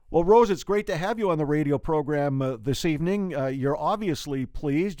Well, Rose, it's great to have you on the radio program this evening. You're obviously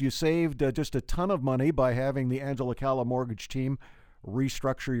pleased. You saved just a ton of money by having the Angela Calla mortgage team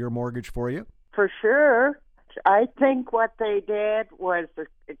restructure your mortgage for you. For sure. I think what they did was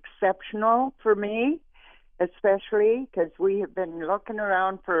exceptional for me, especially because we have been looking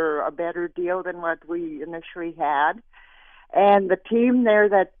around for a better deal than what we initially had. And the team there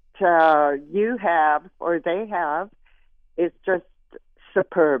that you have, or they have, is just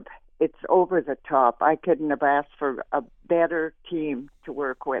superb. It's over the top. I couldn't have asked for a better team to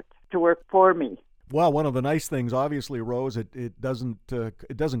work with, to work for me. Well, one of the nice things, obviously, Rose, it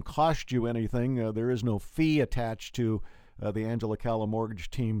doesn't cost you anything. There is no fee attached to the Angela Calla mortgage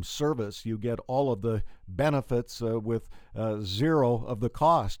team service. You get all of the benefits with zero of the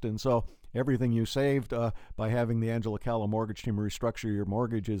cost, and so everything you saved by having the Angela Calla mortgage team restructure your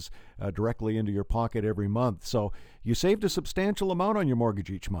mortgage is directly into your pocket every month. So you saved a substantial amount on your mortgage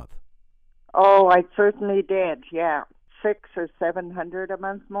each month. Oh, I certainly did. Yeah, $600 or $700 a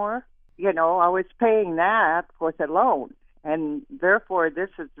month more. You know, I was paying that with a loan, and therefore this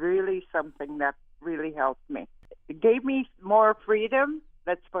is really something that really helped me. It gave me more freedom.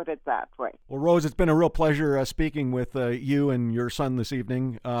 Let's put it that way. Well, Rose, it's been a real pleasure speaking with you and your son this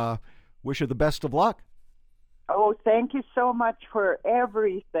evening. Wish you the best of luck. Oh, thank you so much for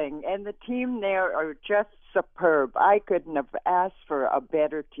everything. And the team there are just superb. I couldn't have asked for a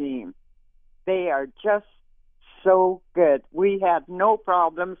better team. They are just so good. We had no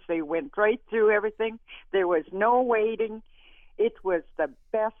problems. They went right through everything. There was no waiting. It was the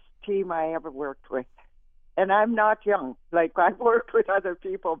best team I ever worked with. And I'm not young. Like, I've worked with other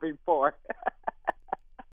people before.